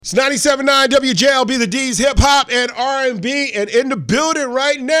It's 97.9 WJLB, the D's hip hop and R&B, and in the building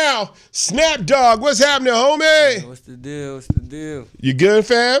right now, Snap Dog. What's happening, homie? What's the deal? What's the deal? You good,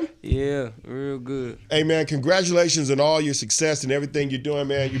 fam? Yeah, real good. Hey, man, congratulations on all your success and everything you're doing,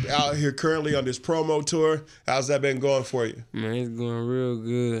 man. You're out here currently on this promo tour. How's that been going for you? Man, it's going real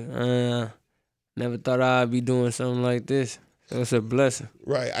good. Never thought I'd be doing something like this. So it's a blessing.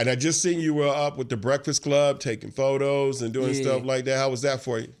 Right, and I just seen you were up with the Breakfast Club, taking photos and doing stuff like that. How was that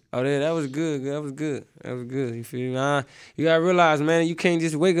for you? Oh, yeah, that was good. That was good. You feel me? You gotta realize, man, you can't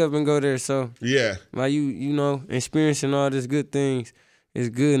just wake up and go there. So yeah, while you experiencing all these good things, it's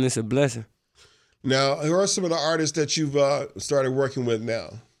good and it's a blessing. Now, who are some of the artists that you've started working with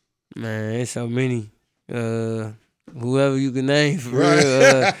now? Man, it's so many. Whoever you can name for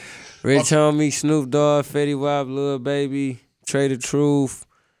real. Rich Homie, Snoop Dogg, Fetty Wap, Lil Baby, Trey the Truth.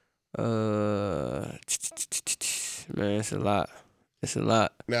 Man, it's a lot. It's a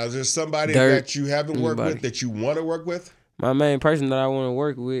lot. Now, is there somebody that you haven't worked with that you want to work with? My main person that I want to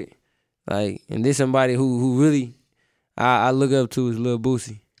work with, and this somebody who really I look up to is Lil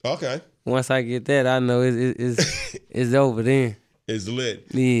Boosie. Okay. Once I get that, I know it's over then. It's lit.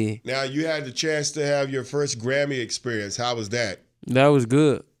 Yeah. Now, you had the chance to have your first Grammy experience. How was that? That was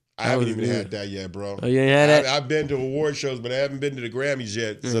good. I haven't even had that yet, bro. Oh, you ain't had that? I've been to award shows, but I haven't been to the Grammys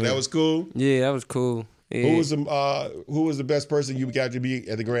yet. So that was cool? Yeah, that was cool. Yeah. Who was the best person you got to be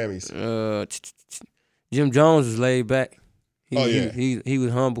at the Grammys? Jim Jones was laid back. He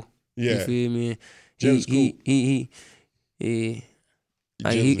was humble. Yeah. You feel me? Jim's cool. He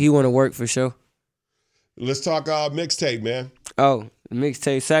want to work for sure. Let's talk mixtape, man. Oh, the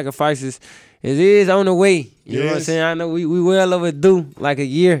mixtape Sacrifices. It is on the way. You know what I'm saying? I know we well overdue, like a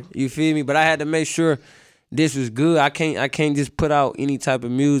year. You feel me? But I had to make sure this was good. I can't just put out any type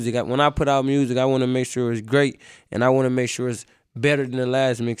of music. When I put out music, I want to make sure it's great, and I want to make sure it's better than the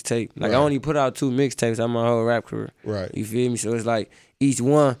last mixtape. Like, I only put out 2 mixtapes on my whole rap career. Right. You feel me? So it's like each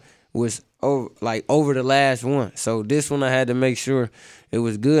one was over the last one. So this one I had to make sure it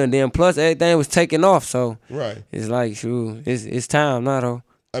was good, and then plus everything was taking off. So it's like, shoot, it's time now though.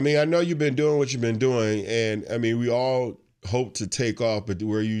 I mean, I know you've been doing what you've been doing, and I mean, we all hope to take off, but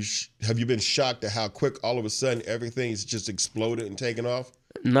have you been shocked at how quick all of a sudden everything's just exploded and taken off?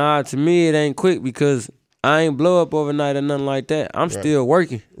 Nah, to me it ain't quick because I ain't blow up overnight or nothing like that. I'm still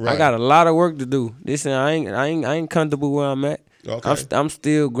working. I got a lot of work to do. I ain't comfortable where I'm at. Okay. I'm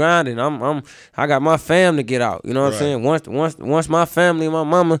still grinding. I got my fam to get out. You know what I'm saying? Once my family and my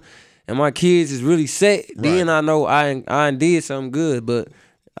mama and my kids is really set, then I know I did something good. But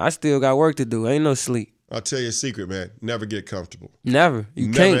I still got work to do. Ain't no sleep. I'll tell you a secret, man. Never get comfortable. Never.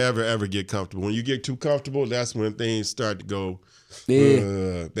 You can't. Never, ever get comfortable. When you get too comfortable, that's when things start to go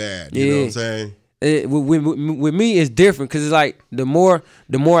bad. You know what I'm saying? With me, it's different because it's like the more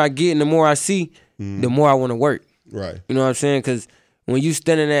I get and the more I see, the more I want to work. Right. You know what I'm saying? Because when you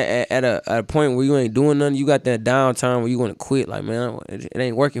standing at a point where you ain't doing nothing, you got that downtime where you want to quit. Like, man, it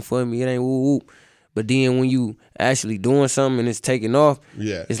ain't working for me. It ain't whoop. But then when you actually doing something and it's taking off,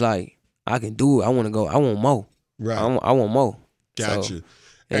 it's like, I can do it. I want to go. I want more. Right. I want more. Gotcha. So,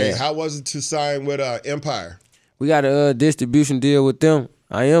 hey, how was it to sign with Empire? We got a distribution deal with them.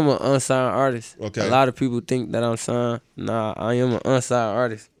 I am an unsigned artist. Okay. A lot of people think that I'm signed. Nah, I am an unsigned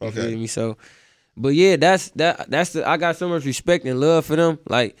artist. You feel me? So, but yeah, I got so much respect and love for them.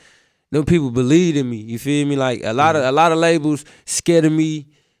 Like, them people believe in me. You feel me? Like a lot of labels scared of me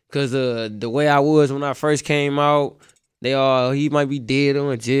because the way I was when I first came out. He might be dead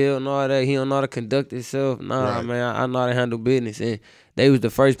or in jail and all that. He don't know how to conduct himself. Nah, man, I know how to handle business. And they was the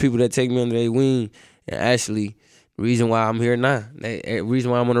first people that take me under their wing. And actually, the reason why I'm here now, the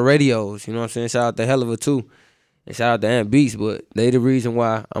reason why I'm on the radios, you know what I'm saying? Shout out to Helluva too. And shout out to Ant Beats, but they the reason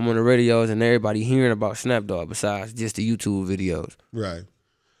why I'm on the radios and everybody hearing about Snap Dogg besides just the YouTube videos. Right.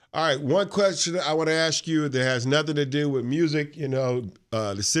 All right, one question I want to ask you that has nothing to do with music. You know,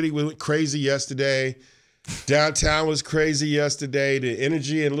 the city went crazy yesterday. Downtown was crazy yesterday. The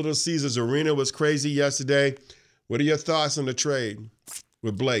energy in Little Caesars Arena was crazy yesterday. What are your thoughts on the trade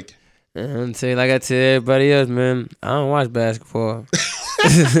with Blake? I'm saying, like I tell everybody else, man, I don't watch basketball.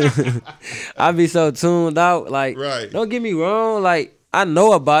 I be so tuned out. Like, don't get me wrong. Like, I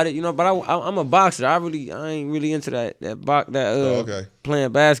know about it, you know, but I'm a boxer. I ain't really into that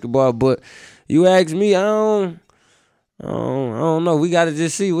playing basketball. But you ask me, I don't know. We got to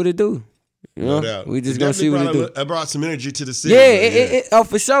just see what it do. You know, no doubt. We just gonna see what it do. It brought some energy to the city. Yeah,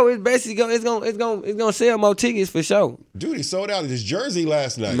 for sure. It's basically it's gonna sell more tickets for sure. Dude, he sold out his jersey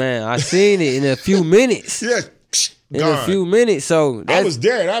last night. Man, I seen it in a few minutes. Yeah, in a few minutes. So I was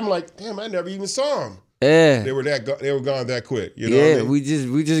there, and I'm like, damn, I never even saw him. Yeah. They were gone that quick. You know yeah, what I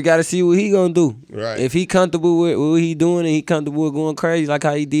mean? we just gotta see what he gonna do. Right. If he comfortable with what he doing and he comfortable with going crazy like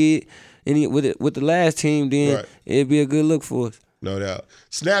how he did with the last team, then it'd be a good look for us. No doubt.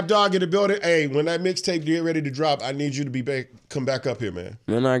 Snap Dogg in the building. Hey, when that mixtape get ready to drop, I need you to come back up here, man.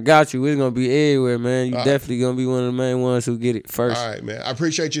 Man, I got you. It's gonna be everywhere, man. You definitely gonna be one of the main ones who get it first. All right, man. I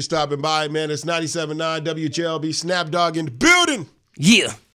appreciate you stopping by, man. It's 97.9 WJLB. Snap Dogg in the building. Yeah.